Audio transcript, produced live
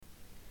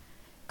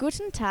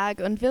Guten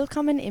Tag und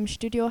willkommen im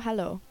Studio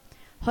Hallo.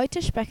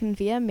 Heute sprechen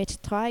wir mit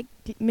 3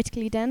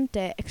 Mitgliedern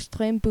der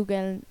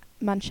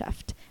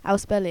Extrembügelmannschaft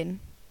aus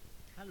Berlin.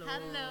 Hallo.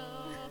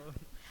 Hallo.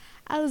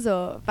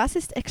 Also, was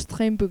ist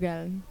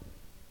Extrembügeln?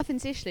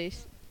 Offensichtlich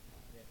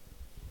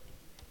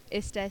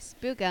ist das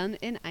Bügeln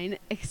in einer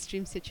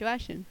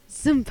Extremsituation,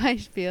 zum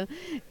Beispiel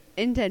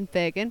in den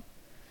Bergen.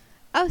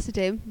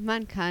 Außerdem,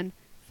 man kann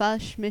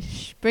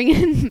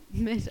Fallschirmspringen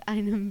mit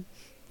einem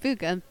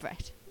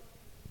Bügelbrett.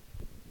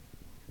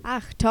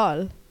 Ach,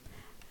 toll.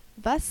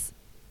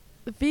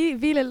 Wie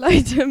viele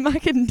Leute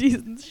machen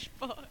diesen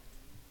Sport?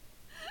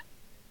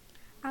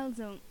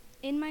 Also,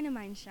 in meiner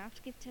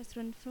Mannschaft gibt es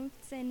rund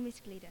 15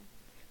 Mitglieder.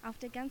 Auf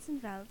der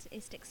ganzen Welt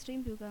ist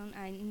Extrembügeln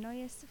ein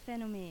neues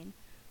Phänomen,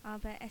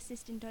 aber es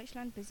ist in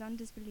Deutschland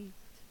besonders beliebt.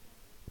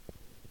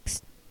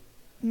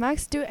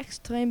 Magst du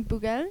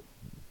Extrembügeln?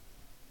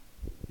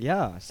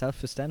 Ja,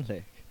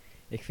 selbstverständlich.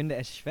 Ich finde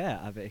es schwer,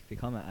 aber ich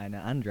bekomme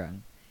einen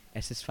Andrang.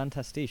 Es ist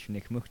fantastisch und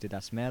ich möchte,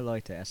 dass mehr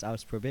Leute es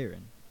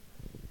ausprobieren.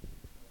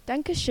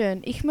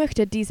 Dankeschön, ich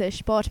möchte diesen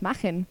Sport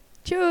machen.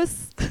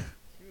 Tschüss!